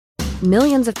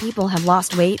Millions of people have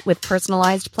lost weight with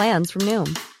personalized plans from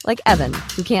Noom. Like Evan,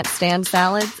 who can't stand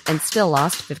salads and still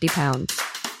lost 50 pounds.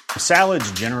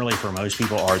 Salads generally for most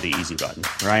people are the easy button,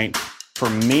 right? For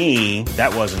me,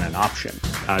 that wasn't an option.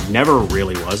 I never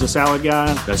really was a salad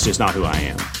guy. That's just not who I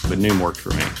am. But Noom worked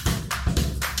for me.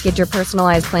 Get your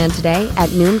personalized plan today at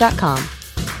Noom.com.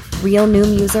 Real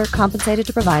Noom user compensated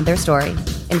to provide their story.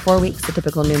 In 4 weeks, the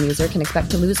typical Noom user can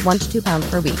expect to lose 1 to 2 pounds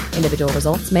per week. Individual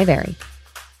results may vary.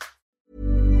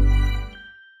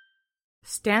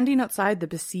 Standing outside the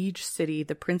besieged city,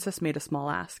 the princess made a small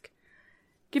ask.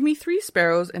 "Give me 3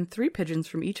 sparrows and 3 pigeons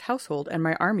from each household, and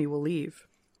my army will leave."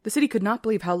 The city could not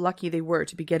believe how lucky they were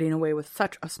to be getting away with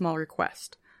such a small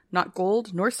request. Not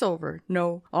gold nor silver,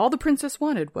 no, all the princess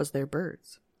wanted was their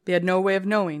birds. They had no way of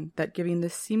knowing that giving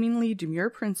this seemingly demure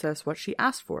princess what she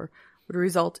asked for would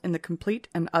result in the complete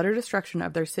and utter destruction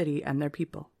of their city and their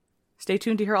people. Stay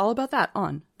tuned to hear all about that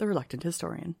on The Reluctant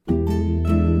Historian.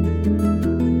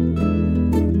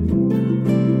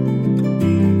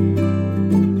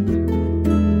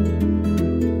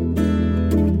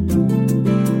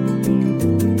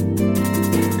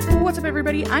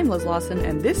 Everybody, I'm Liz Lawson,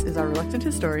 and this is Our Reluctant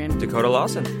Historian. Dakota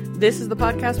Lawson. This is the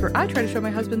podcast where I try to show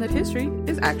my husband that history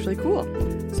is actually cool.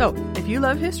 So, if you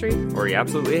love history, or you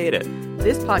absolutely hate it,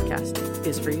 this podcast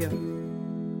is for you.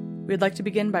 We'd like to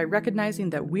begin by recognizing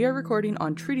that we are recording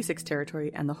on Treaty 6 territory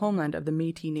and the homeland of the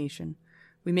Métis Nation.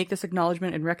 We make this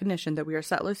acknowledgement in recognition that we are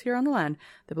settlers here on the land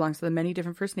that belongs to the many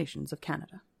different First Nations of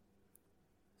Canada.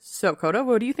 So, Coda,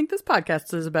 what do you think this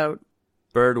podcast is about?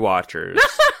 Bird watchers.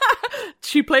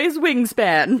 She plays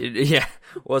Wingspan. Yeah.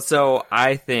 Well, so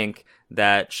I think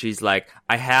that she's like,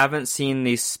 I haven't seen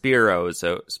these sparrows.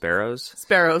 Oh, sparrows?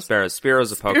 Sparrows.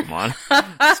 Sparrows of Pokemon.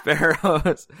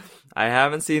 Sparrows. I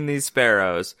haven't seen these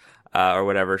sparrows, or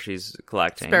whatever she's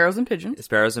collecting. Sparrows and pigeons.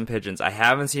 Sparrows and pigeons. I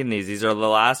haven't seen these. These are the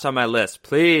last on my list.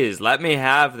 Please, let me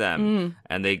have them.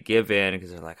 And they give in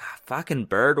because they're like, fucking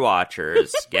bird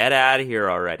watchers. Get out of here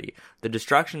already. The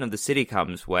destruction of the city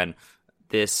comes when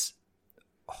this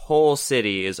whole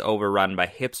city is overrun by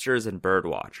hipsters and bird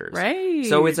watchers. Right.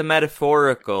 So it's a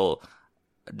metaphorical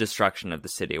destruction of the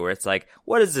city where it's like,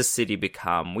 what does this city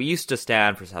become? We used to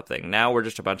stand for something. Now we're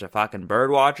just a bunch of fucking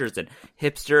bird watchers and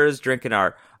hipsters drinking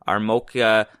our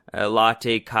mocha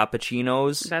latte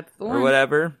cappuccinos. That's the or one.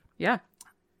 Whatever. Yeah.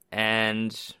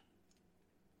 And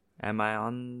am I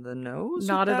on the nose?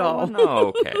 Not at all.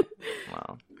 No. Okay.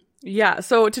 Wow. Yeah.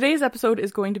 So today's episode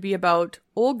is going to be about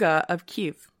Olga of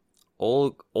Kyiv.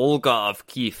 Olga of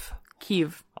Kyiv.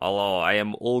 Kyiv. Hello, I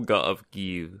am Olga of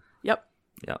Kyiv. Yep.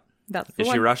 That's the Is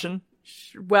one. she Russian?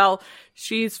 Well,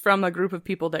 she's from a group of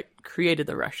people that created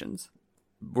the Russians.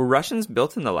 Were Russians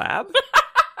built in the lab?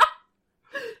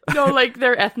 No, like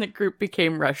their ethnic group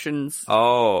became Russians.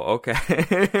 Oh, okay.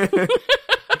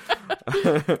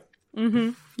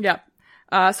 Yeah.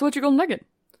 So what's your golden nugget?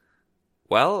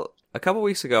 Well, a couple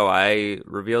weeks ago, I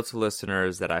revealed to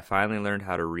listeners that I finally learned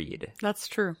how to read. That's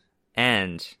true.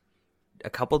 And a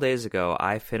couple days ago,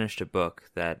 I finished a book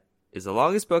that is the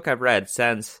longest book I've read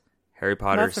since Harry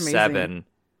Potter That's amazing. 7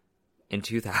 in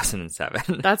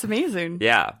 2007. That's amazing.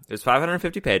 Yeah, it was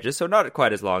 550 pages, so not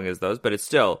quite as long as those, but it's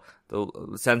still,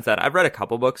 since then, I've read a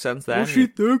couple books since then. Is she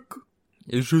thick?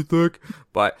 Is she thick?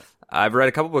 But I've read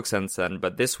a couple books since then,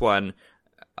 but this one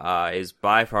is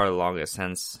by far the longest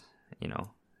since,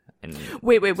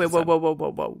 Wait,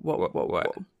 whoa.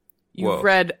 You've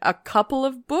read a couple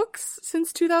of books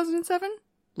since 2007?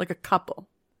 Like a couple?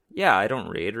 Yeah, I don't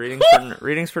read. Reading's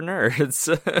for nerds.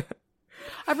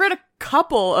 I've read a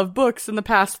couple of books in the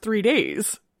past 3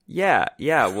 days. Yeah,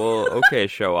 well, okay,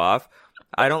 show off.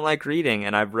 I don't like reading,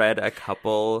 and I've read a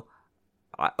couple...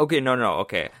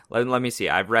 Okay. Let me see.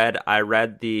 I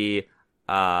read the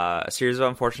Series of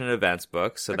Unfortunate Events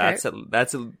books, so Okay.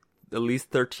 that's at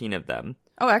least 13 of them.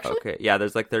 Oh, actually? Okay, yeah,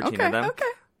 there's like 13 of them. Okay.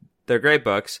 They're great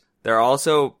books. They're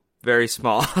also very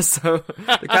small, so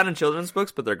they're kind of children's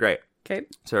books, but they're great. Okay.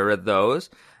 So I read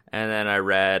those, and then I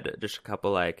read just a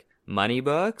couple like money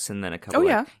books, and then a couple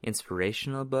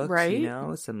inspirational books, Right.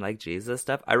 Some like Jesus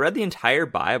stuff. I read the entire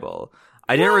Bible.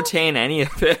 I didn't retain any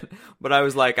of it, but I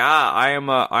was like, I am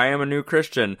a new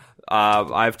Christian.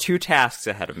 I have 2 tasks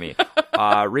ahead of me.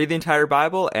 Read the entire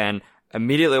Bible and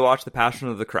immediately watch The Passion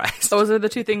of the Christ. Those are the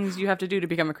 2 things you have to do to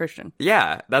become a Christian.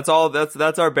 Yeah, that's all.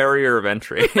 That's our barrier of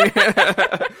entry.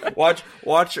 Watch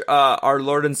our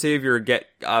Lord and Savior get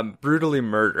brutally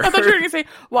murdered. I thought you were going to say,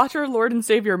 watch our Lord and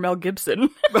Savior Mel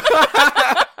Gibson.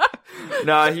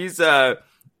 No, he's a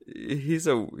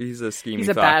scheming He's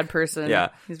a fuck. bad person.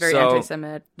 Yeah. He's very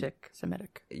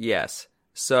anti-Semitic. Yes.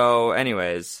 So,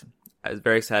 anyways, it was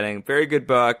very exciting. Very good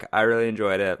book. I really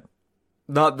enjoyed it.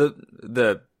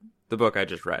 the book I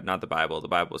just read, not the Bible. The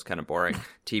Bible was kind of boring.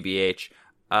 TBH.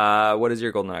 What is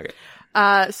your golden nugget?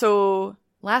 So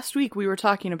last week we were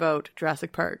talking about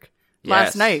Jurassic Park. Yes.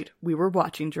 Last night we were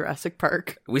watching Jurassic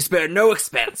Park. We spared no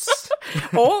expense.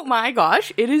 Oh my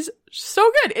gosh, it is so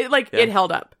good. It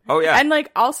held up. Oh yeah. And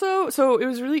also, so it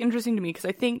was really interesting to me because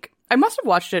I think I must have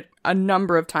watched it a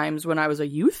number of times when I was a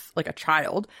youth, like a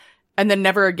child, and then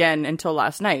never again until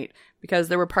last night, because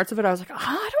there were parts of it I was like,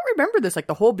 I don't remember this, like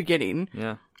the whole beginning.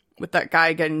 Yeah. With that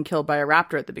guy getting killed by a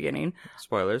raptor at the beginning.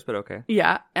 Spoilers, but okay.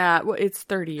 Yeah. Well, it's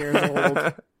 30 years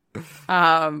old.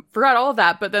 Forgot all of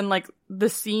that, but then the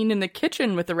scene in the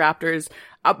kitchen with the raptors,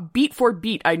 beat for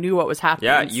beat, I knew what was happening.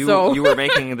 Yeah, you were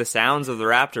making the sounds of the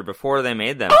raptor before they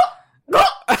made them.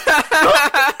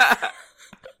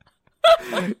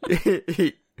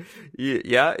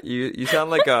 You sound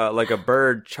like a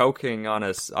bird choking on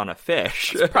a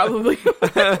fish. It's probably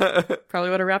what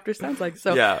a raptor sounds like.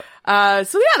 So yeah.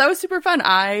 That was super fun.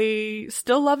 I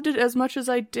still loved it as much as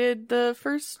I did the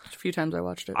first few times I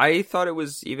watched it. I thought it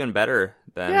was even better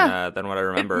than what I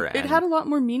remember. It had a lot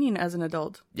more meaning as an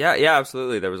adult. Yeah,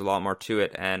 absolutely. There was a lot more to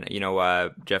it, and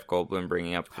Jeff Goldblum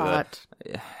bringing up hot.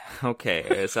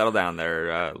 Okay, settle down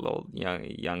there, little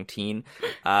young teen.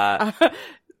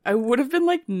 I would have been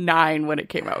 9 when it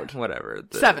came out. Whatever.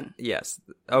 7. Yes.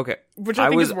 Okay. Which I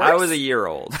think is worse. I was a year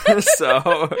old.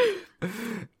 So,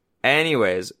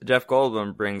 anyways, Jeff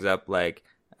Goldblum brings up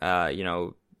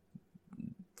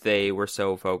they were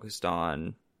so focused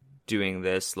on doing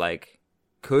this.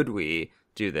 Could we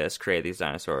do this? Create these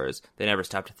dinosaurs? They never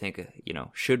stopped to think.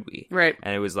 Should we? Right.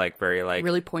 And it was very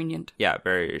really poignant. Yeah,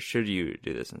 very. Should you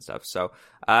do this and stuff? So,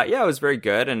 it was very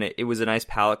good, and it was a nice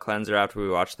palate cleanser after we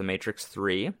watched The Matrix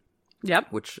 3.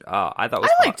 Yep. Which I thought was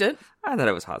I liked it. I thought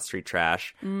it was hot street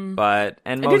trash. I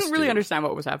didn't really understand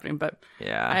what was happening, but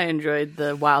yeah, I enjoyed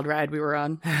the wild ride we were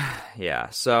on. Yeah,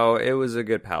 so it was a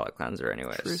good palate cleanser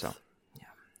anyways. Truth. So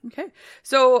okay.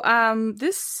 So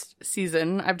this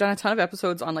season I've done a ton of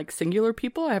episodes on singular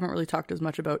people. I haven't really talked as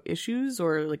much about issues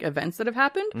or events that have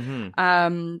happened. Mm-hmm.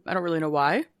 I don't really know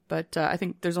why. But I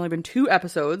think there's only been 2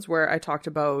 episodes where I talked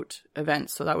about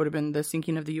events. So that would have been the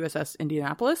sinking of the USS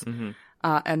Indianapolis, and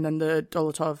then the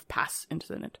Dolotov Pass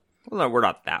incident. Well, no, we're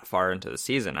not that far into the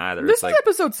season either. This is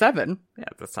episode 7. Yeah,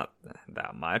 that's not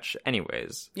that much.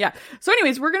 Anyways. Yeah. So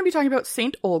anyways, we're going to be talking about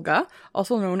Saint Olga,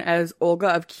 also known as Olga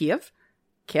of Kyiv.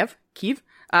 Kyiv.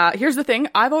 Here's the thing.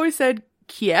 I've always said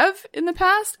Kiev in the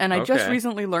past, and I just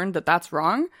recently learned that that's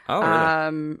wrong. Oh,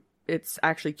 really? It's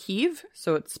actually Kyiv,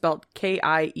 so it's spelled Kiev.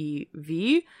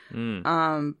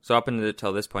 So up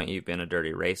until this point, you've been a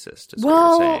dirty racist, is what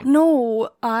you're saying. No,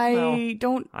 I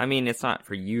don't. I mean, it's not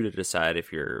for you to decide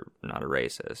if you're not a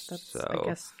racist. That's, so I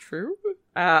guess, true.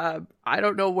 I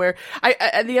don't know where.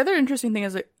 I the other interesting thing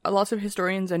is that lots of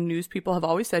historians and news people have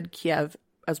always said Kiev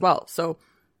as well. So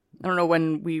I don't know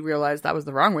when we realized that was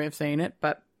the wrong way of saying it,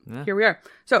 but here we are.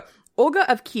 So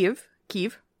Olga of Kyiv.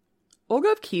 Olga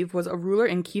of Kyiv was a ruler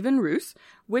in Kievan Rus,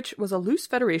 which was a loose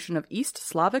federation of East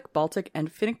Slavic, Baltic,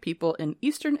 and Finnic people in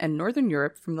Eastern and Northern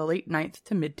Europe from the late 9th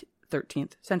to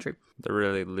mid-13th century. They're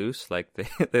really loose,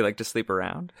 they like to sleep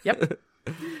around? Yep.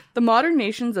 The modern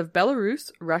nations of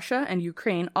Belarus, Russia, and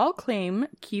Ukraine all claim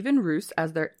Kievan Rus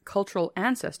as their cultural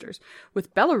ancestors,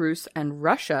 with Belarus and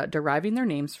Russia deriving their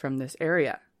names from this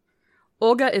area.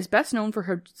 Olga is best known for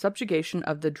her subjugation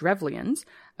of the Drevlians,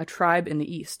 a tribe in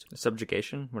the east.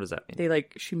 Subjugation? What does that mean?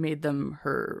 She made them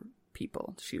her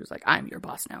people. She was like, I'm your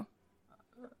boss now.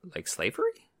 Like slavery?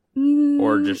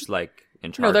 Or just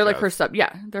in charge? No, they're her they're her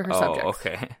subjects. Oh,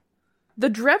 okay. The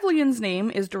Drevlians'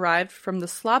 name is derived from the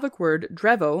Slavic word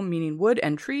drevo, meaning wood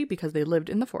and tree, because they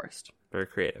lived in the forest. Very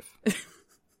creative.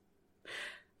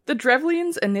 The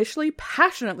Drevlians initially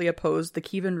passionately opposed the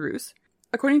Kievan Rus.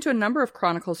 According to a number of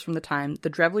chronicles from the time, the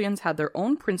Drevlians had their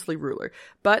own princely ruler,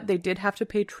 but they did have to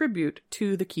pay tribute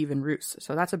to the Kievan Rus.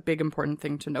 So that's a big important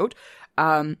thing to note.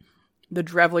 The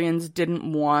Drevlians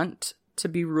didn't want to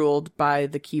be ruled by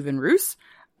the Kievan Rus.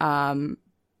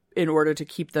 In order to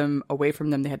keep them away from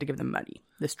them, they had to give them money.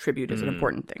 This tribute is an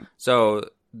important thing. So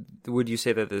would you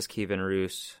say that this Kievan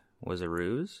Rus was a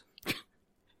ruse?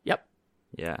 Yep.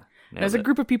 Yeah. It was a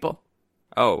group of people.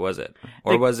 Oh, was it?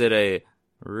 Or was it a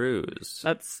ruse?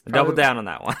 That's double down on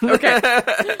that one.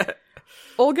 Okay.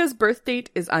 Olga's birth date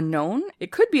is unknown.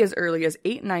 It could be as early as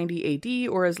 890 AD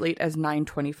or as late as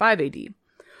 925 AD.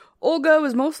 Olga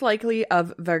was most likely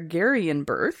of Vargarian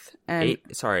birth. And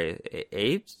 800?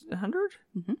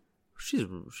 Mm-hmm. This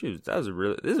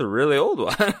is a really old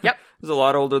one. Yep. This is a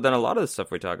lot older than a lot of the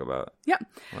stuff we talk about. Yep.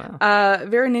 Wow.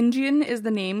 Varangian is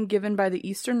the name given by the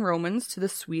Eastern Romans to the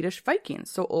Swedish Vikings,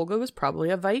 so Olga was probably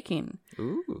a Viking.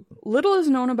 Ooh. Little is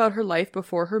known about her life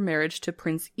before her marriage to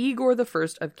Prince Igor I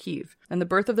of Kyiv and the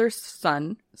birth of their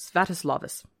son,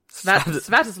 Svatoslav.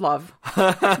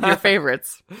 Your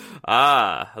favorites.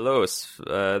 Ah, hello.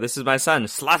 This is my son,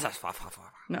 Slatoslav.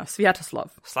 No, Sviatoslav.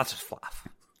 Slatoslav.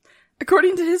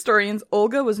 According to historians,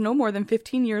 Olga was no more than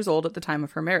 15 years old at the time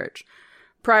of her marriage.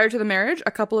 Prior to the marriage,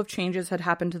 a couple of changes had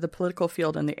happened to the political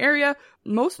field in the area,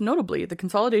 most notably the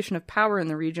consolidation of power in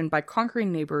the region by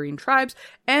conquering neighboring tribes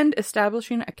and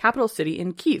establishing a capital city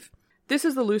in Kyiv. This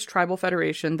is the loose tribal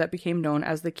federation that became known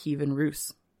as the Kievan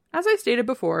Rus. As I stated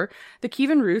before, the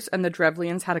Kievan Rus and the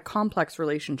Drevlians had a complex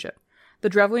relationship. The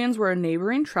Drevlians were a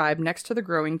neighboring tribe next to the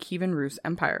growing Kievan Rus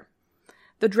Empire.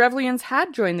 The Drevlians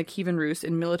had joined the Kievan Rus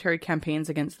in military campaigns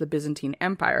against the Byzantine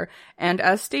Empire, and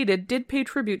as stated, did pay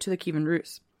tribute to the Kievan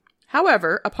Rus.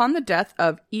 However, upon the death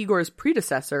of Igor's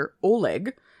predecessor,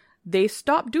 Oleg, they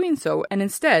stopped doing so and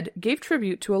instead gave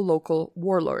tribute to a local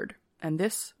warlord. And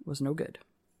this was no good.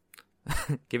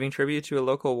 Giving tribute to a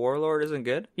local warlord isn't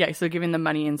good? Yeah, so giving the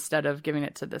money instead of giving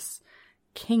it to this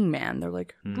king man. They're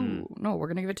like, ooh, no, we're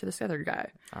going to give it to this other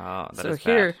guy. Oh, that so is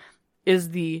here bad. is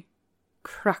the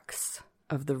crux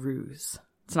of the ruse.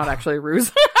 It's not actually a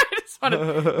ruse. I just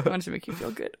wanted to make you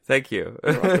feel good. Thank you.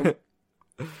 You're welcome.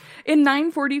 In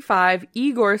 945,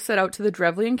 Igor set out to the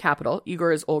Drevlian capital.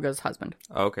 Igor is Olga's husband.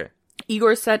 Okay.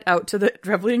 Igor set out to the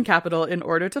Drevlian capital in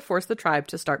order to force the tribe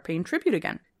to start paying tribute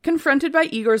again. Confronted by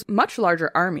Igor's much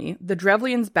larger army, the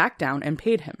Drevlians backed down and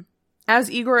paid him. As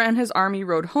Igor and his army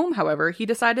rode home, however, he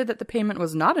decided that the payment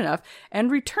was not enough and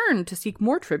returned to seek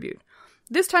more tribute.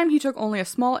 This time he took only a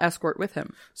small escort with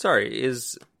him. Sorry,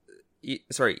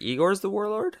 Igor's the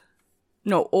warlord?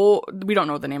 No, we don't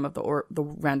know the name of the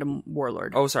random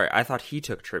warlord. Oh, sorry, I thought he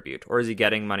took tribute. Or is he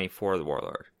getting money for the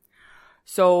warlord?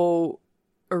 So,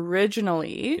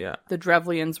 originally, Yeah. the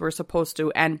Drevlians were supposed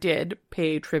to, and did,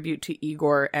 pay tribute to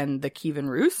Igor and the Kievan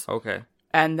Rus. Okay.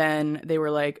 And then they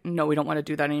were like, no, we don't want to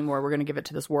do that anymore. We're going to give it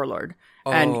to this warlord.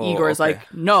 And Oh, Igor's okay.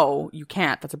 like, no, you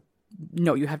can't.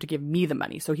 No, you have to give me the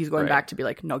money. So he's going Right. back to be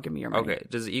like, no, give me your money. Okay.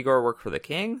 Does Igor work for the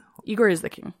king? Igor is the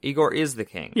king. Igor is the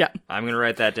king. Yeah. I'm going to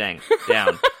write that down.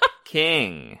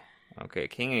 King. Okay,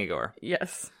 King Igor.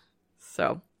 Yes.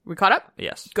 So, we caught up?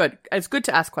 Yes. Good. It's good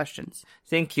to ask questions.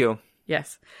 Thank you.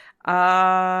 Yes.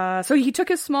 So he took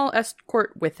his small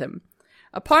escort with him.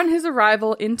 Upon his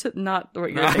arrival into... Not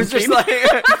what you're I was thinking. just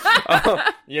like,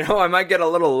 I might get a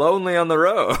little lonely on the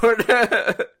road.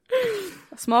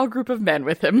 A small group of men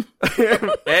with him.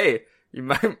 Hey, you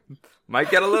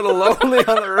might get a little lonely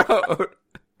on the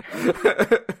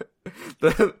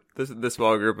road. The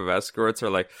small group of escorts are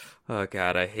like, oh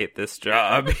god, I hate this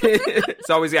job. He's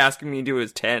always asking me into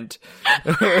his tent.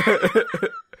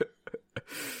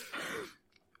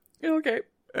 Okay.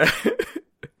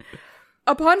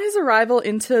 Upon his arrival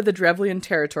into the Drevlian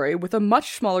territory with a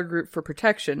much smaller group for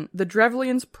protection, the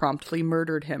Drevlians promptly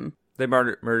murdered him. They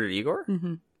murdered Igor?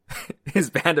 Mm-hmm. His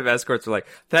band of escorts are like,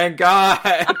 thank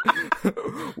God!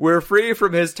 We're free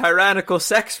from his tyrannical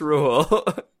sex rule.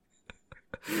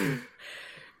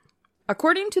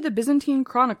 According to the Byzantine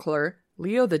chronicler,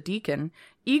 Leo the Deacon,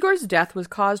 Igor's death was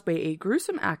caused by a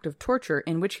gruesome act of torture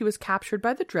in which he was captured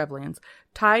by the Drevlians,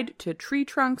 tied to tree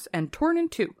trunks, and torn in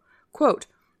two. Quote,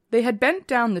 they had bent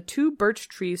down the 2 birch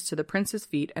trees to the prince's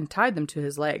feet and tied them to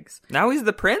his legs. Now he's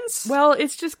the prince? Well,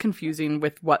 it's just confusing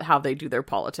with how they do their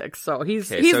politics. So he's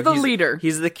the leader.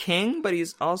 He's the king, but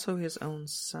he's also his own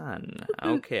son.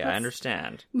 Okay, I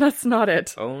understand. That's not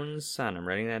it. Own son. I'm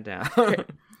writing that down. Okay.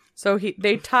 So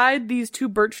they tied these 2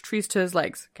 birch trees to his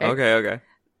legs. Okay.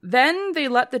 Then they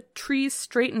let the trees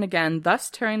straighten again, thus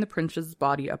tearing the prince's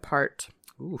body apart.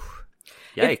 Ooh.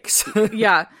 Yikes.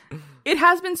 Yeah. It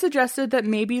has been suggested that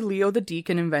maybe Leo the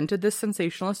Deacon invented this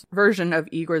sensationalist version of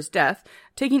Igor's death,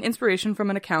 taking inspiration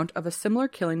from an account of a similar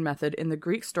killing method in the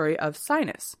Greek story of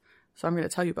Sinis. So I'm going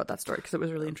to tell you about that story because it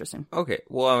was really interesting. Okay,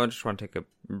 well, I just want to take a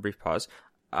brief pause.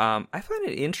 I find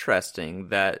it interesting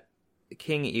that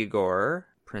King Igor,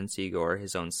 Prince Igor,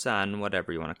 his own son,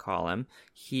 whatever you want to call him,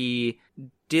 he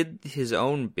did his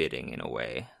own bidding in a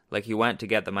way. Like, he went to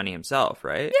get the money himself,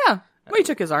 right? Yeah. Well, he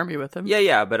took his army with him.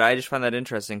 Yeah, but I just find that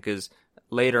interesting because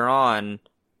later on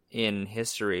in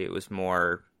history, it was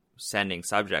more sending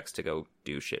subjects to go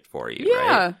do shit for you,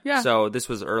 right? Yeah. So this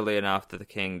was early enough that the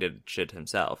king did shit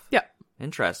himself. Yeah.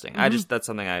 Interesting. That's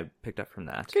something I picked up from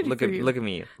that. Good Look for at you.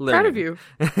 me. Proud learning. of you.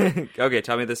 Okay,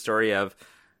 tell me the story of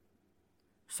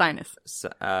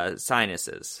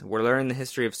Sinuses. We're learning the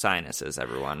history of sinuses,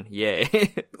 everyone.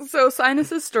 Yay. So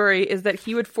Sinus's story is that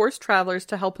he would force travelers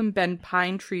to help him bend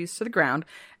pine trees to the ground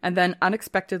and then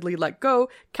unexpectedly let go,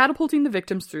 catapulting the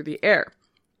victims through the air.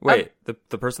 Wait,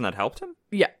 the person that helped him?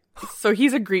 Yeah. So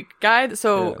he's a Greek guy.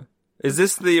 So Yeah. Is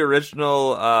this the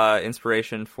original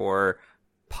inspiration for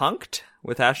Punk'd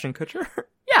with Ashton Kutcher?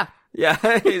 yeah.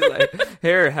 Yeah, he's like,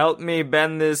 here, help me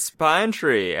bend this pine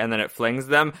tree. And then it flings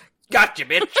them. Gotcha,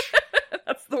 bitch.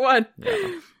 That's the one.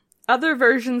 Yeah. Other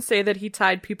versions say that he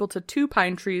tied people to 2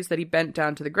 pine trees that he bent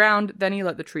down to the ground, then he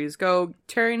let the trees go,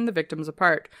 tearing the victims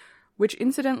apart, which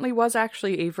incidentally was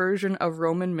actually a version of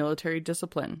Roman military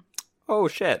discipline. Oh,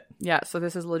 shit. Yeah, so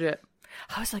this is legit.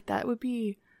 I was like, that would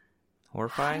be...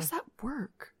 Horrifying? How does that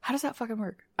work? How does that fucking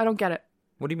work? I don't get it.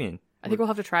 What do you mean? I think we'll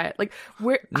have to try it. Like,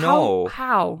 where? No.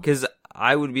 How? Because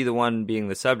I would be the one being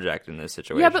the subject in this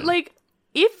situation. Yeah, but like,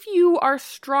 if you are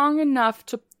strong enough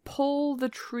to pull the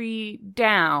tree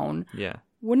down, yeah,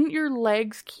 wouldn't your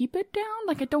legs keep it down?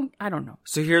 Like, I don't know.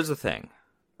 So here's the thing.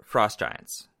 Frost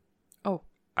giants. Oh.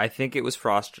 I think it was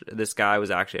this guy was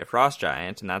actually a frost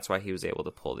giant, and that's why he was able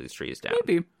to pull these trees down.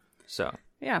 Maybe. So.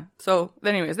 Yeah. So,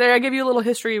 anyways, there, I give you a little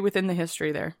history within the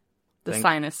history there. The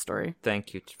sinus story.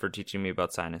 Thank you for teaching me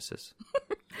about sinuses.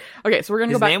 Okay, so we're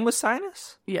going to go back. His name was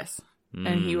Sinus? Yes.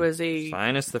 And he was a...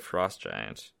 Sinus the frost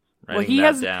giant. Well,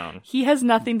 Down. He has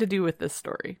nothing to do with this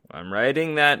story. I'm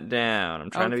writing that down. I'm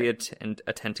trying to be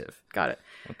attentive. Got it.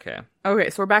 Okay.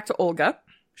 Okay, so we're back to Olga.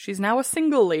 She's now a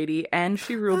single lady, and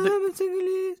she ruled I'm a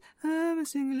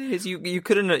single lady. You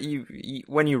couldn't... You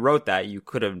when you wrote that, you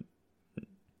could have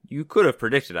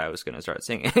predicted I was going to start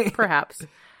singing. Perhaps.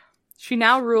 She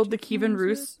now ruled the Kievan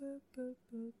Rus.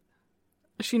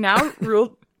 She now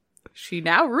ruled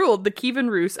the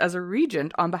Kievan Rus as a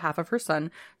regent on behalf of her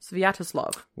son,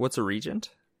 Sviatoslav. What's a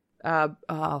regent? How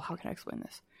can I explain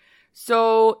this?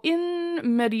 So in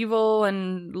medieval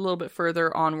and a little bit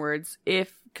further onwards,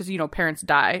 because parents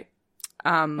die.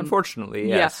 Unfortunately,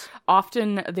 yes. Yeah,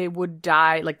 often they would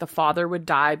die, like the father would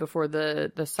die before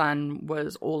the son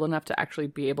was old enough to actually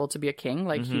be able to be a king.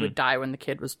 Like he would die when the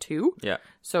kid was 2. Yeah.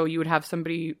 So you would have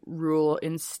somebody rule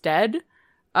instead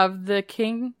of the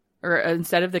king, or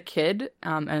instead of the kid,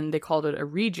 and they called it a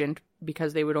regent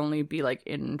because they would only be like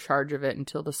in charge of it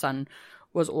until the son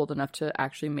was old enough to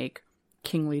actually make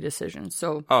kingly decisions.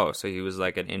 So so he was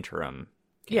like an interim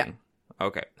king. Yeah.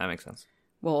 Okay, that makes sense.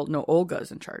 Well, no,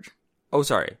 Olga's in charge. Oh,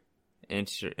 sorry.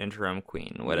 Interim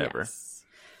queen, whatever. Yes.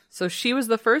 So she was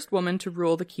the first woman to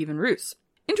rule the Kievan Rus.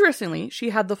 Interestingly, she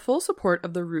had the full support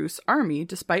of the Rus army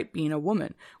despite being a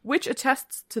woman, which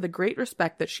attests to the great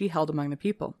respect that she held among the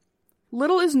people.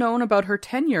 Little is known about her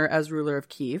tenure as ruler of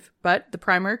Kyiv, but the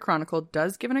primary chronicle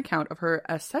does give an account of her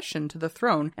accession to the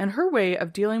throne and her way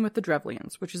of dealing with the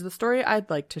Drevlians, which is the story I'd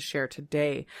like to share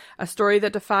today. A story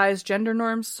that defies gender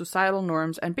norms, societal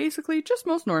norms, and basically just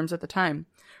most norms at the time.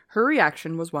 Her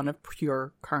reaction was one of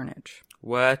pure carnage.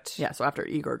 What? Yeah, so after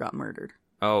Igor got murdered.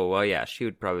 Oh, well, yeah, she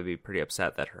would probably be pretty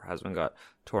upset that her husband got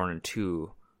torn in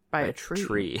 2 by a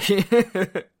tree.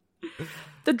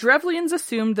 The Drevlians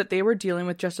assumed that they were dealing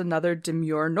with just another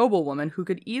demure noblewoman who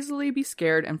could easily be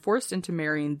scared and forced into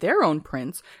marrying their own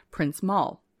prince, Prince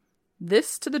Mal.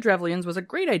 This, to the Drevlians, was a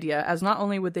great idea, as not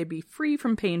only would they be free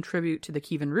from paying tribute to the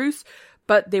Kievan Rus,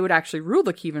 but they would actually rule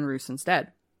the Kievan Rus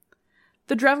instead.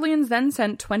 The Drevlians then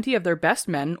sent 20 of their best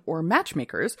men, or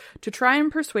matchmakers, to try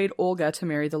and persuade Olga to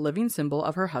marry the living symbol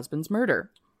of her husband's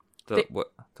murder. The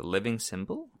living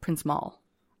symbol? Prince Mal.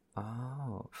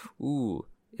 Oh. Ooh.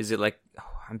 Is it like...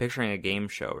 I'm picturing a game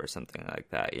show or something like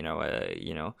that.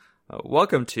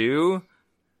 Welcome to...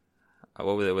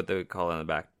 what would they call it in the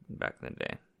back in the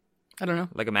day? I don't know.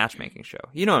 Like a matchmaking show.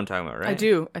 You know what I'm talking about, right? I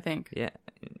do, I think. Yeah.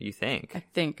 You think? I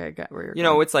think I got where you're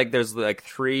going. It's like there's like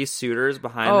 3 suitors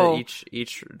behind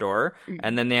each door,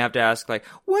 and then they have to ask like,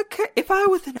 if I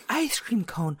was an ice cream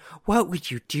cone, what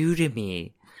would you do to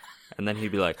me? And then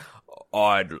he'd be like,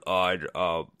 I'd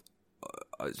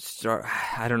start.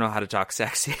 I don't know how to talk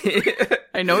sexy.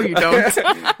 I know you don't.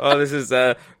 This is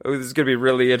going to be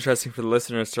really interesting for the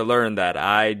listeners to learn that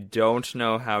I don't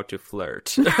know how to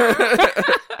flirt.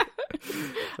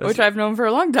 Which I've known for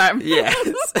a long time. Yes.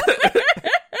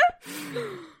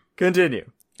 Continue.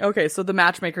 Okay, so the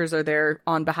matchmakers are there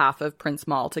on behalf of Prince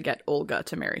Mal to get Olga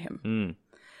to marry him.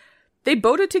 They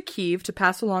boated to Kyiv to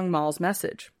pass along Mal's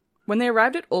message. When they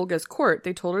arrived at Olga's court,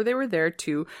 they told her they were there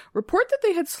to report that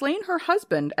they had slain her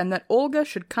husband and that Olga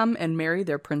should come and marry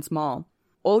their Prince Mal.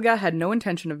 Olga had no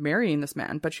intention of marrying this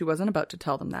man, but she wasn't about to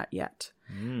tell them that yet.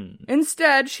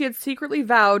 Instead, she had secretly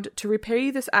vowed to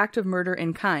repay this act of murder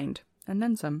in kind, and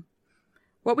then some.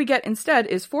 What we get instead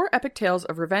is 4 epic tales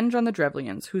of revenge on the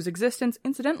Drevlians, whose existence,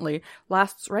 incidentally,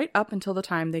 lasts right up until the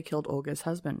time they killed Olga's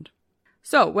husband.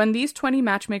 So, when these 20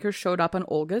 matchmakers showed up on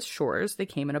Olga's shores, they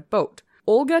came in a boat.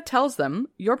 Olga tells them,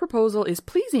 "Your proposal is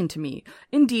pleasing to me.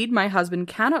 Indeed, my husband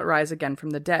cannot rise again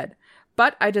from the dead.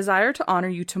 But I desire to honor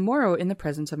you tomorrow in the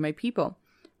presence of my people.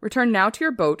 Return now to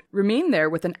your boat, remain there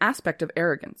with an aspect of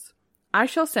arrogance. I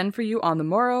shall send for you on the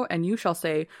morrow, and you shall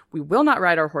say, 'We will not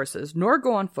ride our horses, nor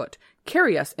go on foot.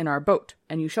 Carry us in our boat,'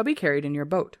 and you shall be carried in your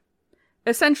boat."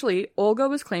 Essentially, Olga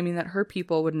was claiming that her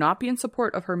people would not be in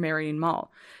support of her marrying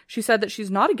Mal. She said that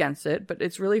she's not against it, but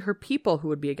it's really her people who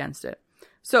would be against it.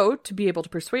 So, to be able to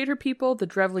persuade her people, the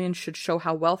Drevlians should show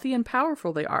how wealthy and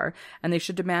powerful they are, and they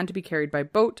should demand to be carried by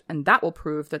boat, and that will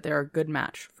prove that they're a good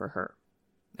match for her.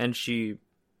 And she...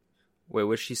 Wait,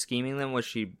 was she scheming them? Was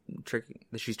she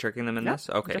she's tricking them in this?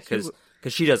 Okay, because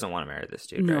she doesn't want to marry this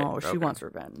dude, right? No, she wants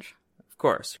revenge. Of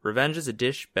course. Revenge is a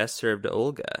dish best served to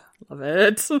Olga. Love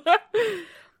it.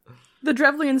 The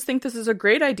Drevlians think this is a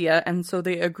great idea, and so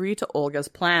they agree to Olga's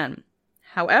plan.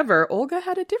 However, Olga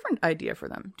had a different idea for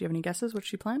them. Do you have any guesses what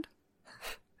she planned?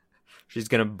 She's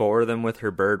going to bore them with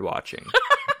her bird watching.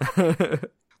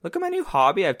 Look at my new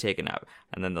hobby I've taken up.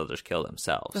 And then they'll just kill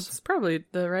themselves. That's probably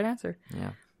the right answer.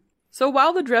 Yeah. So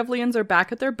while the Drevlians are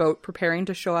back at their boat preparing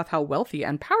to show off how wealthy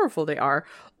and powerful they are,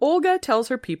 Olga tells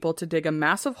her people to dig a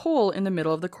massive hole in the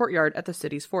middle of the courtyard at the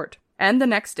city's fort. And the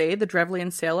next day, the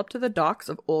Drevlians sail up to the docks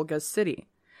of Olga's city.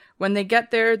 When they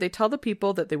get there, they tell the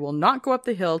people that they will not go up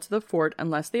the hill to the fort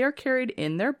unless they are carried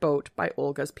in their boat by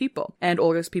Olga's people. And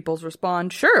Olga's peoples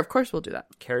respond, "Sure, of course we'll do that."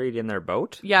 Carried in their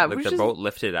boat? Yeah. Like their boat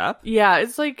lifted up? Yeah,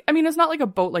 it's like, I mean, it's not like a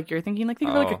boat like you're thinking. Like,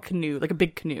 think of it like a canoe, like a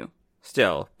big canoe.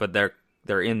 Still, but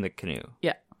they're in the canoe.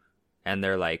 Yeah. And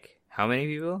they're like, how many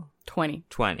people? 20.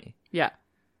 20. Yeah.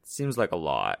 Seems like a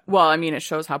lot. Well, I mean, it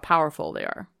shows how powerful they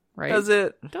are, right? Does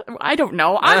it? I don't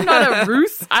know. I'm not a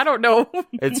Rus. I don't know.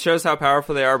 It shows how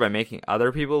powerful they are by making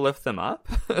other people lift them up?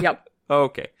 Yep.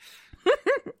 Okay.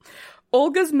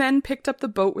 Olga's men picked up the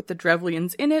boat with the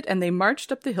Drevlians in it, and they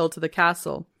marched up the hill to the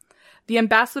castle. The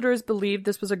ambassadors believed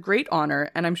this was a great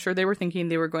honor, and I'm sure they were thinking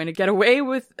they were going to get away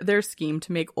with their scheme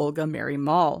to make Olga marry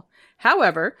Mal.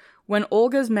 However, when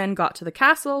Olga's men got to the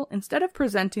castle, instead of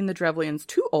presenting the Drevlians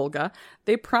to Olga,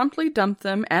 they promptly dumped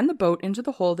them and the boat into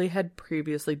the hole they had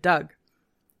previously dug.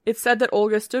 It's said that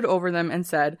Olga stood over them and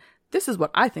said, "This is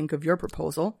what I think of your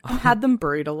proposal," and had them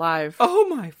buried alive. Oh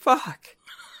my fuck.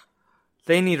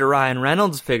 They need a Ryan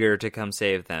Reynolds figure to come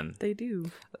save them. They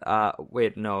do.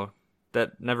 Wait, no.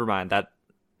 Never mind.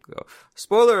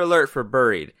 Spoiler alert for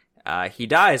Buried. He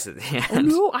dies at the end. Oh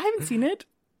no, I haven't seen it.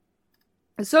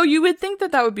 So you would think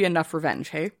that would be enough revenge,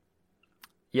 hey?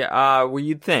 Yeah, well,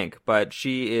 you'd think, but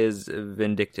she is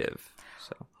vindictive.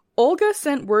 So Olga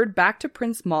sent word back to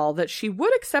Prince Mal that she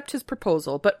would accept his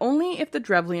proposal, but only if the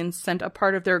Drevlians sent a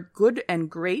part of their good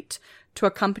and great to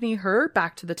accompany her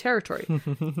back to the territory,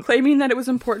 claiming that it was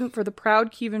important for the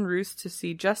proud Kievan Rus to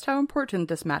see just how important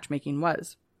this matchmaking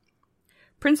was.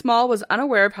 Prince Mal was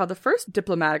unaware of how the first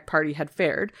diplomatic party had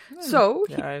fared, so...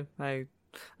 I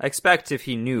expect if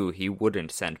he knew, he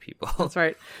wouldn't send people. That's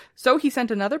right. So he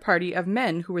sent another party of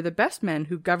men who were the best men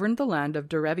who governed the land of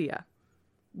Derevia.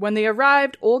 When they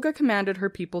arrived, Olga commanded her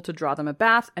people to draw them a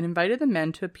bath and invited the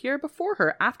men to appear before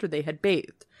her after they had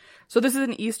bathed. So this is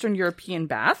an Eastern European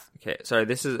bath. Okay, sorry,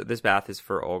 this bath is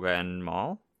for Olga and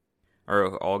Mal?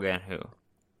 Or Olga and who?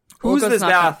 Olga's Who's this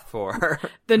bath for?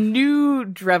 The new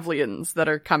Drevlians that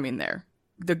are coming there.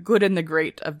 The good and the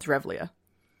great of Drevlia.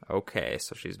 Okay,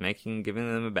 so she's giving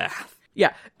them a bath.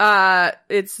 Yeah.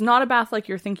 It's not a bath like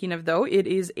you're thinking of, though. It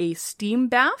is a steam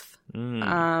bath. It's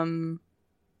kind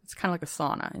of like a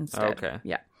sauna instead. Okay.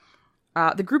 Yeah.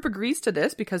 The group agrees to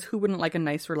this because who wouldn't like a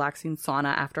nice relaxing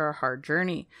sauna after a hard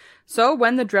journey? So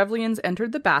when the Drevlians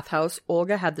entered the bathhouse,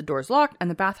 Olga had the doors locked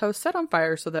and the bathhouse set on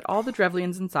fire so that all the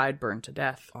Drevlians inside burned to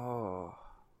death. Oh,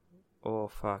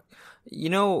 fuck. You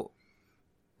know...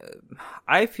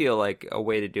 I feel like a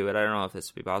way to do it, I don't know if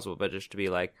this would be possible, but just to be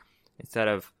like, instead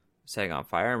of setting on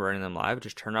fire and burning them alive,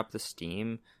 just turn up the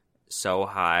steam so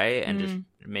high and just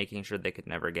making sure they could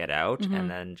never get out and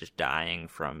then just dying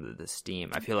from the steam.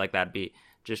 I feel like that'd be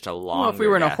just a long. Well, if we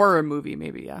were in a horror movie,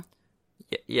 maybe, yeah.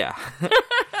 Yeah.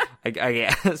 I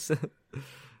guess.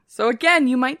 So again,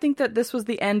 you might think that this was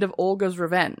the end of Olga's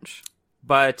revenge.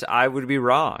 But I would be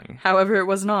wrong. However, it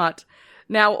was not.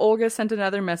 Now, Olga sent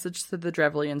another message to the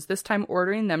Drevlians, this time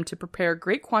ordering them to prepare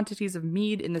great quantities of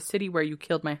mead in the city where you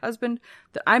killed my husband,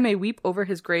 that I may weep over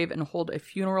his grave and hold a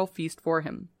funeral feast for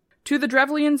him. To the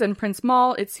Drevlians and Prince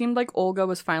Mal, it seemed like Olga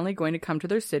was finally going to come to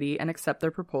their city and accept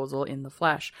their proposal in the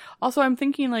flesh. Also, I'm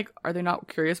thinking, like, are they not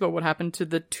curious about what happened to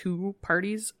the 2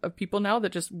 parties of people now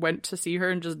that just went to see her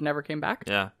and just never came back?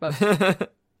 Yeah. But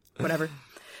whatever.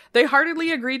 They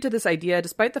heartily agreed to this idea,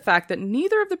 despite the fact that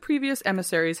neither of the previous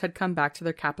emissaries had come back to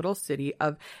their capital city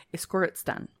of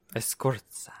Iskorodstan.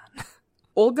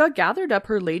 Olga gathered up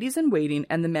her ladies-in-waiting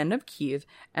and the men of Kyiv,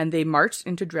 and they marched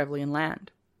into Drevlian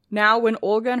land. Now, when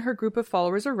Olga and her group of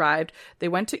followers arrived, they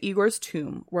went to Igor's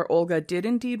tomb, where Olga did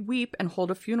indeed weep and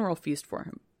hold a funeral feast for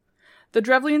him. The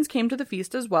Drevlians came to the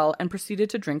feast as well and proceeded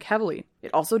to drink heavily.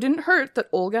 It also didn't hurt that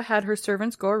Olga had her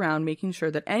servants go around making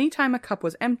sure that any time a cup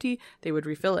was empty, they would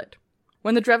refill it.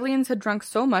 When the Drevlians had drunk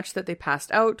so much that they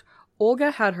passed out,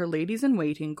 Olga had her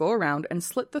ladies-in-waiting go around and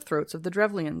slit the throats of the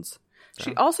Drevlians.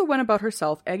 She also went about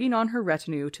herself egging on her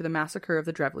retinue to the massacre of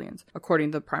the Drevlians,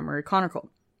 according to the primary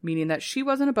chronicle, meaning that she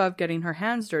wasn't above getting her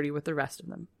hands dirty with the rest of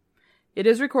them. It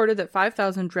is recorded that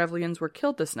 5,000 Drevlians were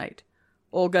killed this night.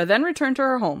 Olga then returned to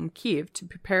her home, Kyiv, to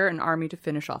prepare an army to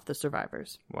finish off the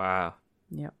survivors. Wow.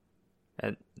 Yep.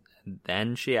 And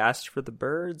then she asked for the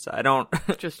birds? I don't...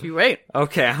 Just you wait.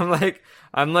 Okay,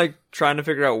 I'm like trying to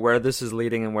figure out where this is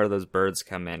leading and where those birds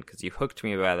come in, because you hooked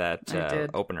me by that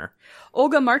opener.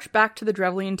 Olga marched back to the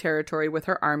Drevlian territory with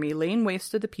her army, laying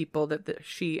waste to the people that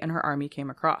she and her army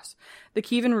came across. The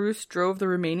Kievan Rus drove the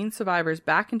remaining survivors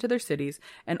back into their cities,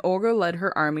 and Olga led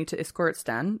her army to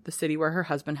Iskorodstan, the city where her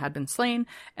husband had been slain,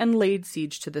 and laid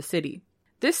siege to the city.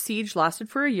 This siege lasted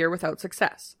for a year without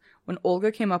success, when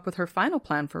Olga came up with her final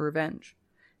plan for revenge.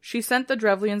 She sent the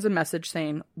Drevlians a message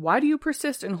saying, "Why do you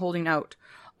persist in holding out?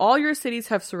 All your cities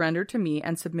have surrendered to me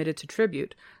and submitted to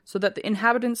tribute, so that the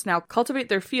inhabitants now cultivate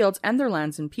their fields and their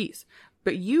lands in peace.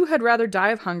 But you had rather die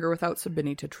of hunger without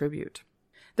submitting to tribute."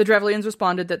 The Drevlians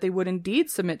responded that they would indeed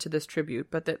submit to this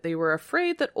tribute, but that they were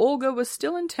afraid that Olga was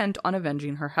still intent on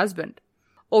avenging her husband.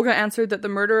 Olga answered that the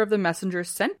murder of the messenger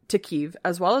sent to Kyiv,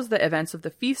 as well as the events of the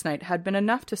feast night, had been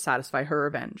enough to satisfy her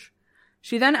revenge.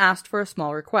 She then asked for a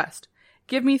small request.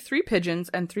 "Give me 3 pigeons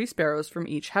and 3 sparrows from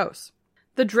each house."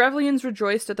 The Drevlians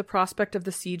rejoiced at the prospect of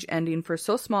the siege ending for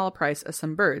so small a price as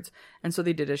some birds, and so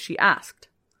they did as she asked.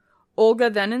 Olga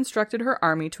then instructed her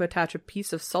army to attach a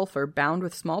piece of sulfur bound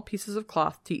with small pieces of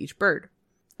cloth to each bird.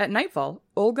 At nightfall,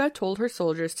 Olga told her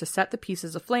soldiers to set the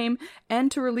pieces aflame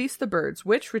and to release the birds,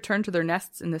 which returned to their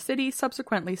nests in the city,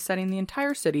 subsequently setting the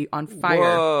entire city on fire.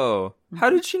 Whoa. How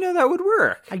did she know that would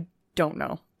work? I don't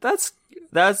know.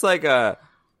 That's like a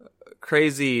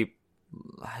crazy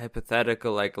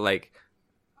hypothetical, like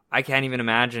I can't even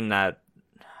imagine that.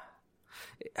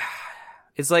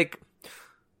 It's like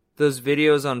those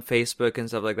videos on Facebook and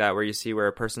stuff like that where you see where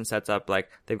a person sets up,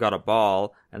 like, they've got a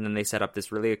ball and then they set up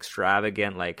this really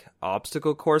extravagant, like,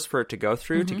 obstacle course for it to go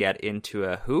through to get into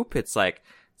a hoop. It's like,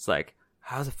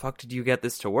 how the fuck did you get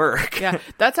this to work? Yeah,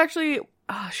 that's actually,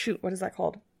 what is that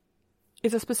called?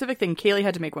 It's a specific thing. Kaylee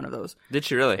had to make one of those. Did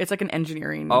she really? It's like an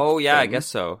engineering Oh, yeah, thing. I guess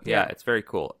so. Yeah, it's very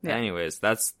cool. Yeah. Anyways,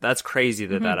 that's crazy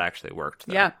that that actually worked,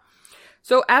 though. Yeah.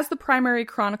 So, as the primary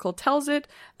chronicle tells it,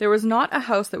 there was not a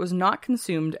house that was not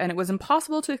consumed, and it was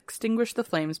impossible to extinguish the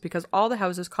flames because all the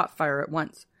houses caught fire at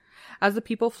once. As the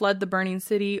people fled the burning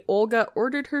city, Olga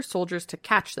ordered her soldiers to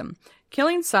catch them,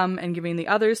 killing some and giving the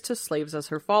others to slaves as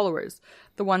her followers.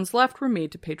 The ones left were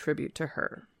made to pay tribute to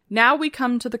her. Now we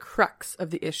come to the crux of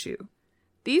the issue.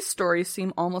 These stories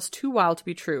seem almost too wild to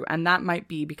be true, and that might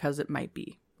be because it might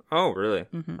be. Oh, really?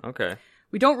 Okay.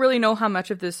 We don't really know how much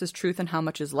of this is truth and how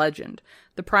much is legend.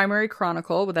 The primary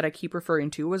chronicle that I keep referring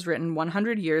to was written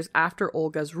 100 years after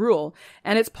Olga's rule,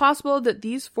 and it's possible that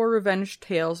these 4 revenge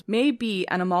tales may be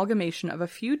an amalgamation of a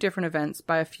few different events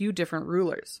by a few different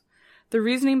rulers. The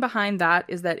reasoning behind that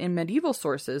is that in medieval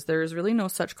sources, there is really no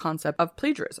such concept of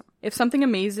plagiarism. If something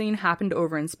amazing happened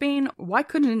over in Spain, why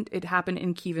couldn't it happen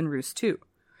in Kievan Rus too?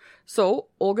 So,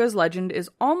 Olga's legend is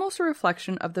almost a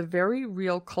reflection of the very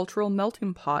real cultural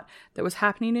melting pot that was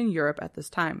happening in Europe at this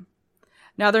time.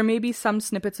 Now, there may be some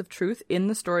snippets of truth in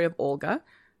the story of Olga.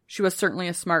 She was certainly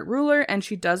a smart ruler, and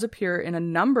she does appear in a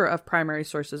number of primary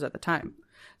sources at the time.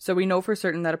 So we know for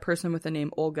certain that a person with the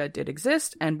name Olga did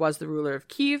exist and was the ruler of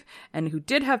Kyiv, and who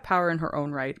did have power in her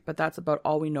own right, but that's about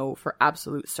all we know for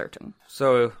absolute certain.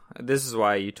 So this is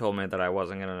why you told me that I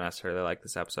wasn't going to necessarily like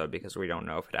this episode, because we don't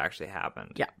know if it actually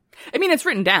happened. Yeah. I mean, it's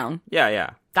written down. Yeah.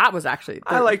 That was actually...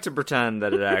 I like to pretend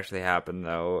that it actually happened,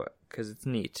 though, because it's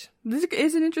neat. This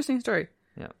is an interesting story.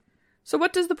 Yeah. So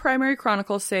what does the primary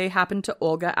chronicle say happened to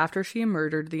Olga after she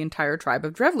murdered the entire tribe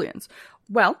of Drevlians?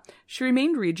 Well, she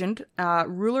remained regent,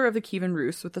 ruler of the Kievan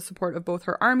Rus, with the support of both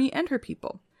her army and her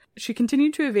people. She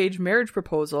continued to evade marriage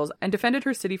proposals and defended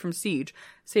her city from siege,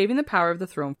 saving the power of the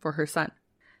throne for her son.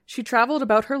 She traveled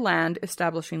about her land,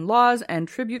 establishing laws and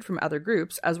tribute from other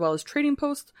groups, as well as trading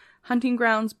posts, hunting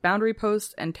grounds, boundary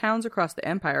posts, and towns across the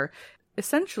empire,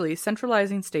 essentially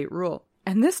centralizing state rule.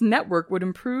 And this network would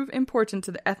prove important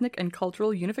to the ethnic and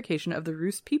cultural unification of the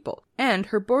Rus people. And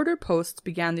her border posts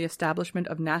began the establishment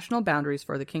of national boundaries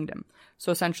for the kingdom.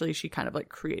 So essentially, she kind of like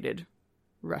created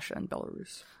Russia and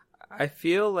Belarus. I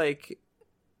feel like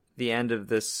the end of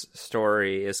this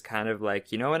story is kind of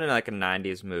like, you know, in like a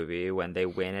 90s movie, when they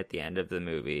win at the end of the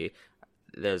movie,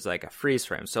 there's like a freeze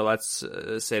frame. So let's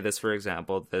say this, for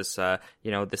example, this,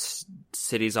 this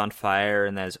city's on fire,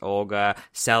 and there's Olga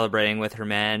celebrating with her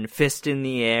men, fist in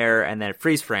the air, and then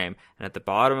freeze frame. And at the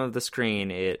bottom of the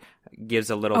screen, it gives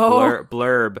a little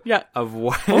blurb of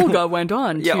what Olga went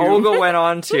on to. Yeah, Olga went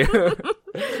on to.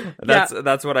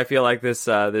 That's what I feel like this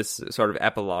sort of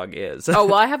epilogue is. Oh,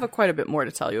 well, I have quite a bit more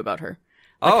to tell you about her.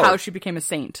 Like how she became a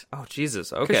saint. Oh,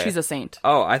 Jesus. Okay. Because she's a saint.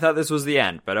 Oh, I thought this was the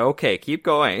end, but okay, keep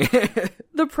going.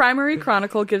 The primary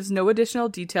chronicle gives no additional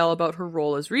detail about her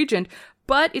role as regent,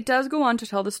 but it does go on to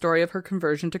tell the story of her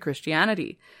conversion to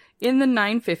Christianity. In the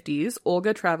 950s,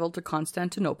 Olga traveled to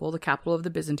Constantinople, the capital of the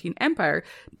Byzantine Empire,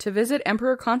 to visit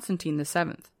Emperor Constantine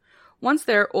VII. Once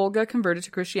there, Olga converted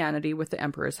to Christianity with the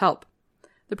emperor's help.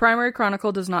 The primary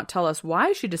chronicle does not tell us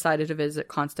why she decided to visit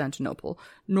Constantinople,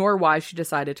 nor why she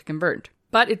decided to convert.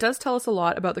 But it does tell us a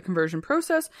lot about the conversion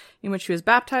process in which she was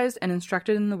baptized and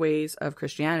instructed in the ways of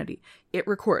Christianity. It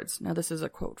records. Now, this is a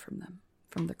quote from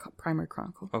the primary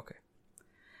chronicle. Okay.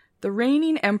 The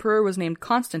reigning emperor was named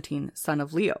Constantine, son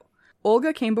of Leo.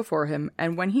 Olga came before him,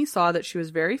 and when he saw that she was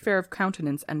very fair of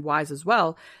countenance and wise as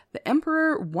well, the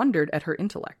emperor wondered at her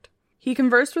intellect. He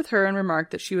conversed with her and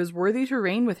remarked that she was worthy to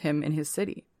reign with him in his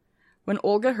city. When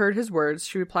Olga heard his words,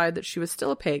 she replied that she was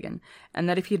still a pagan, and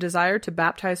that if he desired to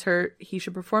baptize her, he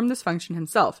should perform this function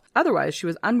himself. Otherwise, she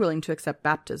was unwilling to accept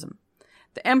baptism.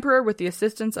 The emperor, with the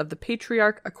assistance of the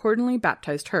patriarch, accordingly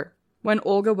baptized her. When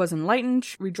Olga was enlightened,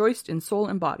 she rejoiced in soul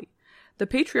and body. The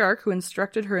patriarch, who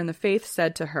instructed her in the faith,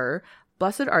 said to her,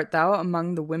 "Blessed art thou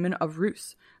among the women of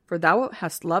Rus, for thou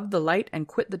hast loved the light and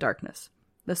quit the darkness.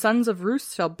 The sons of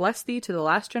Rus shall bless thee to the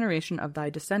last generation of thy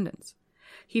descendants."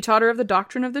 He taught her of the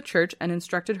doctrine of the church and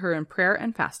instructed her in prayer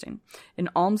and fasting, in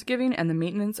almsgiving and the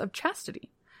maintenance of chastity.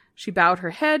 She bowed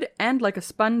her head, and like a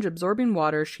sponge absorbing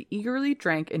water, she eagerly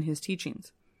drank in his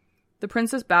teachings. The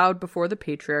princess bowed before the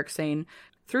patriarch, saying,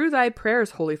 "Through thy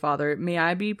prayers, Holy Father, may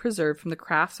I be preserved from the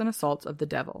crafts and assaults of the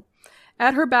devil."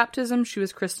 At her baptism, she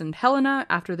was christened Helena,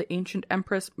 after the ancient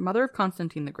empress, mother of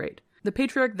Constantine the Great. The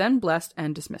patriarch then blessed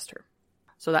and dismissed her.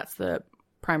 So that's the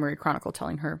primary chronicle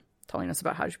telling us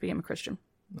about how she became a Christian.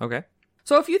 Okay.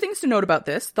 So a few things to note about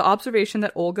this. The observation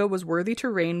that Olga was worthy to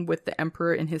reign with the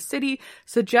emperor in his city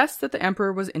suggests that the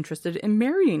emperor was interested in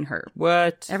marrying her.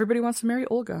 What? Everybody wants to marry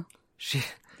Olga.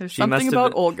 There's she something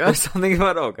about Olga. There's something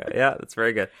about Olga. Yeah, that's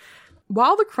very good.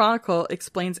 While the chronicle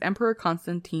explains Emperor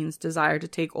Constantine's desire to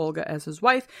take Olga as his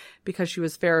wife because she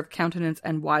was fair of countenance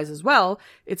and wise as well,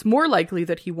 it's more likely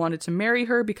that he wanted to marry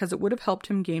her because it would have helped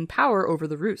him gain power over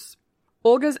the Rus.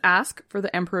 Olga's ask for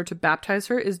the emperor to baptize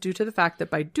her is due to the fact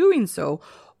that by doing so,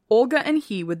 Olga and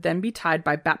he would then be tied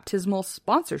by baptismal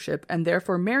sponsorship, and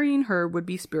therefore marrying her would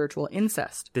be spiritual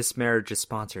incest. This marriage is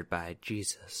sponsored by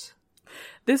Jesus.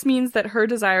 This means that her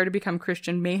desire to become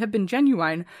Christian may have been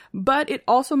genuine, but it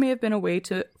also may have been a way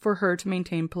for her to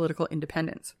maintain political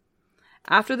independence.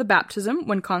 After the baptism,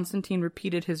 when Constantine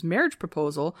repeated his marriage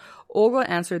proposal, Olga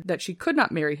answered that she could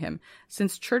not marry him,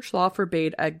 since church law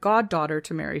forbade a goddaughter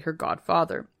to marry her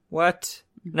godfather. What?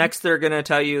 Next, they're going to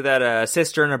tell you that a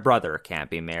sister and a brother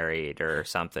can't be married or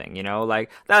something,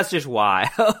 that's just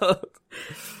wild.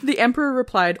 The emperor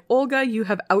replied, "Olga, you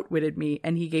have outwitted me,"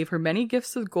 and he gave her many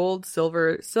gifts of gold,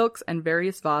 silver, silks, and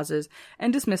various vases,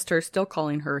 and dismissed her, still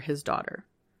calling her his daughter.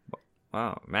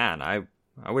 Wow, man, I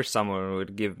wish someone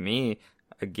would give me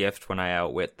a gift when I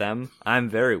outwit them. I'm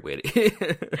very witty.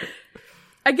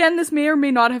 Again, this may or may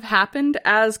not have happened,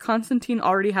 as Constantine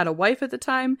already had a wife at the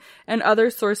time, and other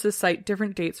sources cite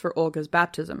different dates for Olga's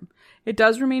baptism. It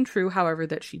does remain true, however,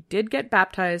 that she did get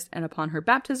baptized, and upon her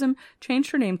baptism,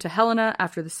 changed her name to Helena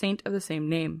after the saint of the same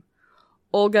name.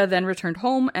 Olga then returned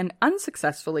home and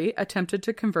unsuccessfully attempted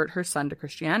to convert her son to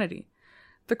Christianity.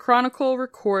 The chronicle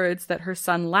records that her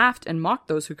son laughed and mocked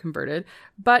those who converted,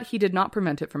 but he did not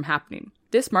prevent it from happening.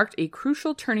 This marked a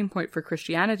crucial turning point for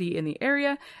Christianity in the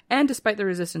area, and despite the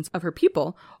resistance of her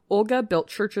people, Olga built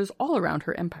churches all around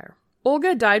her empire.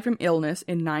 Olga died from illness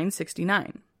in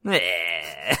 969.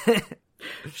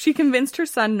 She convinced her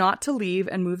son not to leave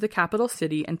and move the capital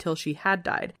city until she had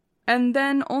died. And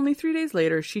then only 3 days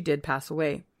later, she did pass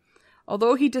away.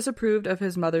 Although he disapproved of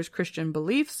his mother's Christian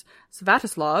beliefs,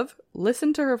 Svatoslav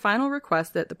listened to her final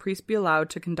request that the priest be allowed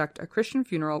to conduct a Christian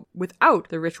funeral without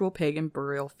the ritual pagan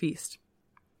burial feast.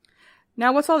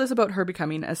 Now, what's all this about her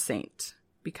becoming a saint?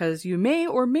 Because you may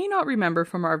or may not remember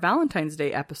from our Valentine's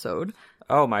Day episode.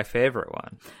 Oh, my favorite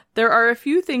one. There are a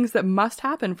few things that must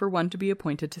happen for one to be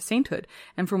appointed to sainthood.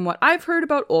 And from what I've heard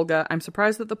about Olga, I'm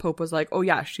surprised that the Pope was like, oh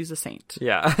yeah, she's a saint.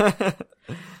 Yeah.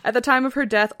 At the time of her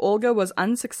death, Olga was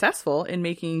unsuccessful in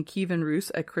making Kievan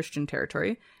Rus a Christian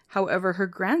territory. However, her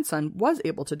grandson was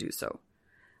able to do so.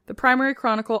 The primary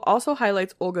chronicle also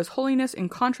highlights Olga's holiness in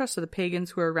contrast to the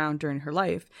pagans who were around during her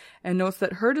life, and notes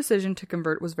that her decision to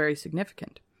convert was very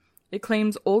significant. It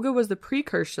claims Olga was the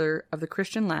precursor of the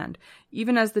Christian land,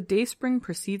 even as the dayspring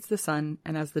precedes the sun,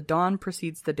 and as the dawn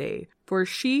precedes the day. For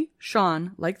she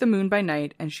shone like the moon by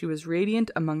night, and she was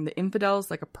radiant among the infidels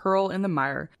like a pearl in the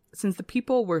mire, since the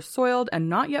people were soiled and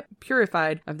not yet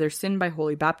purified of their sin by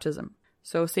holy baptism.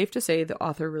 So safe to say the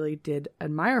author really did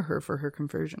admire her for her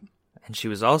conversion. And she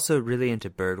was also really into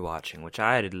bird watching, which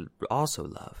I also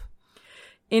love.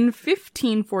 In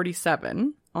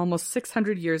 1547, almost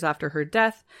 600 years after her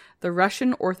death, the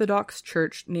Russian Orthodox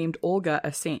Church named Olga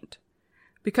a saint.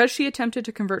 Because she attempted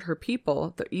to convert her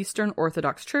people, the Eastern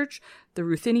Orthodox Church, the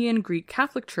Ruthenian Greek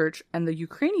Catholic Church, and the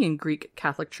Ukrainian Greek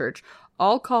Catholic Church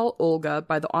all call Olga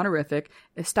by the honorific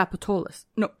Isapostolus.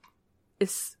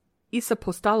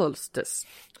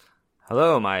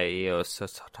 Hello, my...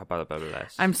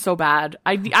 I'm so bad.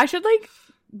 I should,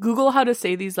 Google how to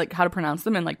say these, how to pronounce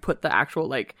them, and, put the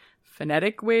actual,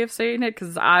 phonetic way of saying it,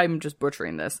 because I'm just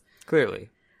butchering this. Clearly.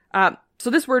 So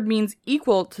this word means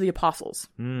equal to the apostles,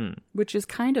 which is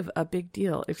kind of a big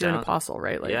deal if you're an apostle,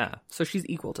 right? Yeah. So she's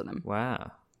equal to them.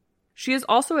 Wow. She is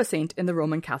also a saint in the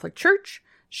Roman Catholic Church.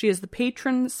 She is the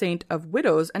patron saint of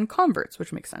widows and converts,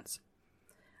 which makes sense.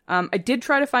 I did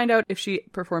try to find out if she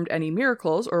performed any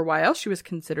miracles or why else she was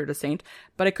considered a saint,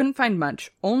 but I couldn't find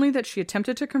much, only that she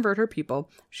attempted to convert her people,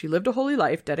 she lived a holy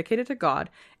life dedicated to God,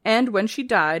 and when she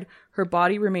died, her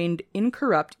body remained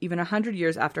incorrupt even 100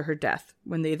 years after her death,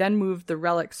 when they then moved the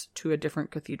relics to a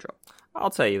different cathedral. I'll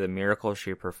tell you the miracle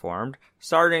she performed,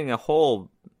 starting a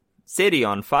whole city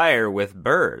on fire with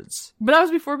birds. But that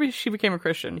was before she became a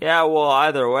Christian. Yeah, well,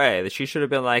 either way, she should have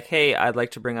been like, hey, I'd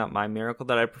like to bring up my miracle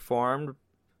that I performed.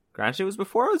 Granted, it was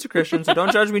before I was a Christian, so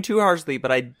don't judge me too harshly, but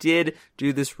I did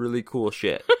do this really cool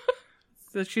shit.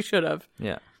 So she should have.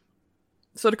 Yeah.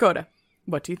 So Dakota,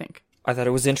 what do you think? I thought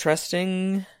it was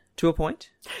interesting to a point.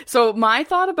 So my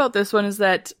thought about this one is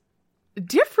that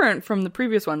different from the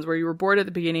previous ones where you were bored at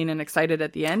the beginning and excited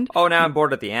at the end. Oh, now I'm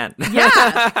bored at the end.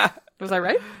 Yeah. Was I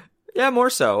right? Yeah, more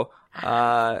so.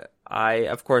 I,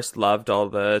 of course, loved all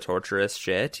the torturous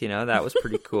shit. That was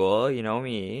pretty cool. You know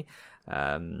me.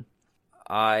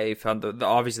 I found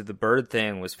obviously the bird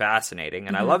thing was fascinating,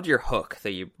 and I loved your hook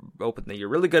that you opened. That you're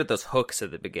really good at those hooks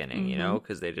at the beginning,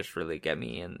 because they just really get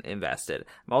me invested.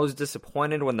 I'm always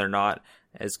disappointed when they're not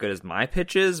as good as my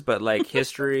pitches, but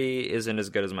history isn't as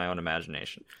good as my own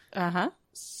imagination.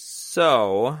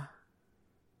 So,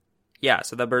 yeah,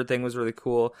 so that bird thing was really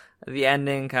cool. The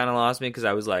ending kind of lost me because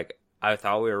I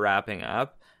thought we were wrapping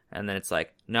up, and then it's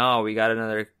no, we got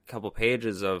another couple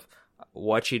pages of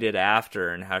what she did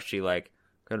after and how she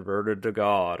converted to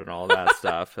God and all that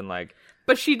stuff, and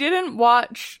But she didn't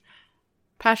watch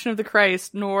Passion of the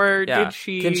Christ, nor did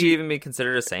she. Can she even be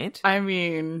considered a saint? I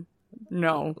mean,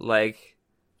 no.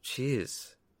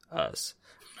 Jeez, us.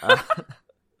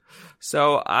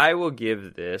 So I will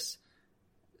give this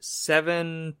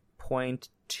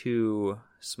 7.2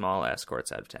 small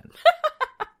escorts out of 10.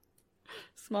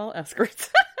 Small escorts.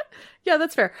 Yeah,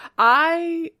 that's fair.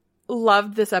 I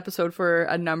loved this episode for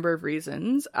a number of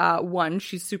reasons. One,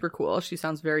 she's super cool. She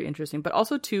sounds very interesting. But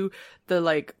also, two,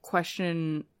 the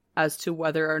question as to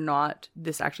whether or not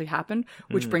this actually happened,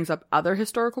 which brings up other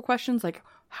historical questions,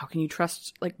 how can you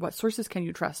trust, what sources can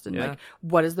you trust? And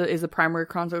what is the primary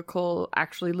chronicle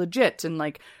actually legit? And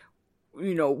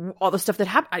all the stuff that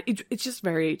happened. It's just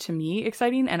very, to me,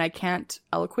 exciting, and I can't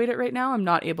eloquate it right now. I'm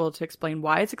not able to explain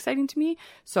why it's exciting to me.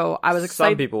 So I was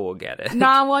excited. Some people will get it.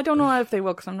 Well, I don't know if they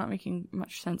will, because I'm not making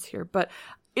much sense here. But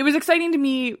it was exciting to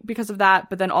me because of that,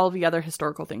 but then all the other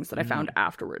historical things that I found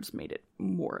afterwards made it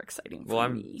more exciting for me. Well,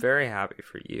 I'm very happy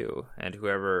for you and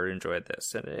whoever enjoyed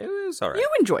this, and it was all right. You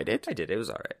enjoyed it. I did. It was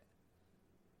all right.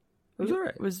 It was all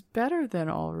right. It was better than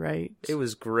all right. It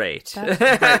was great. That's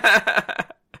great.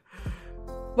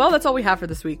 Well, that's all we have for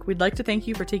this week. We'd like to thank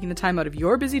you for taking the time out of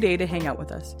your busy day to hang out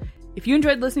with us. If you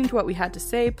enjoyed listening to what we had to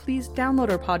say, please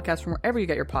download our podcast from wherever you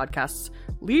get your podcasts,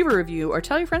 leave a review, or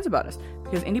tell your friends about us,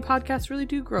 because indie podcasts really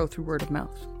do grow through word of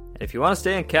mouth. If you want to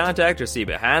stay in contact or see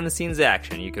behind-the-scenes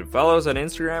action, you can follow us on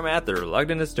Instagram at The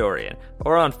Reluctant Historian,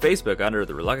 or on Facebook under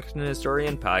The Reluctant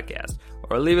Historian Podcast,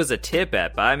 or leave us a tip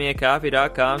at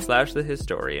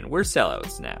buymeacoffee.com/thehistorian. We're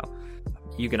sellouts now.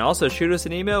 You can also shoot us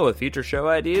an email with future show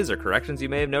ideas or corrections you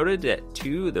may have noted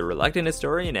to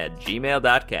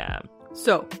thereluctanthistorian@gmail.com.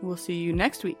 So, we'll see you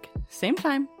next week. Same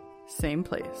time, same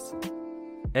place.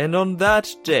 And on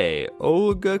that day,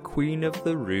 Olga, Queen of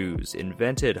the Ruse,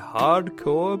 invented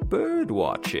hardcore bird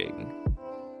watching.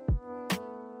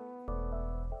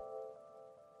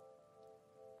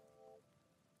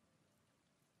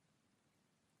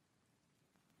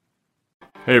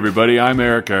 Hey everybody, I'm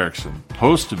Eric Erickson,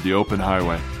 host of The Open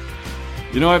Highway.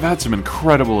 You know, I've had some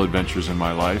incredible adventures in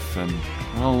my life, and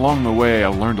well, along the way I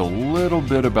learned a little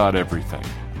bit about everything,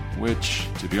 which,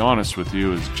 to be honest with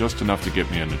you, is just enough to get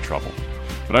me into trouble.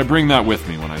 But I bring that with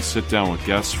me when I sit down with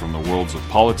guests from the worlds of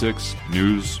politics,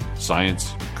 news,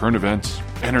 science, current events,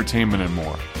 entertainment, and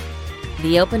more.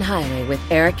 The Open Highway with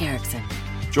Eric Erickson.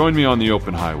 Join me on The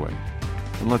Open Highway,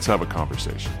 and let's have a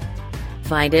conversation.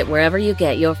 Find it wherever you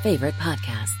get your favorite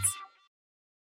podcasts.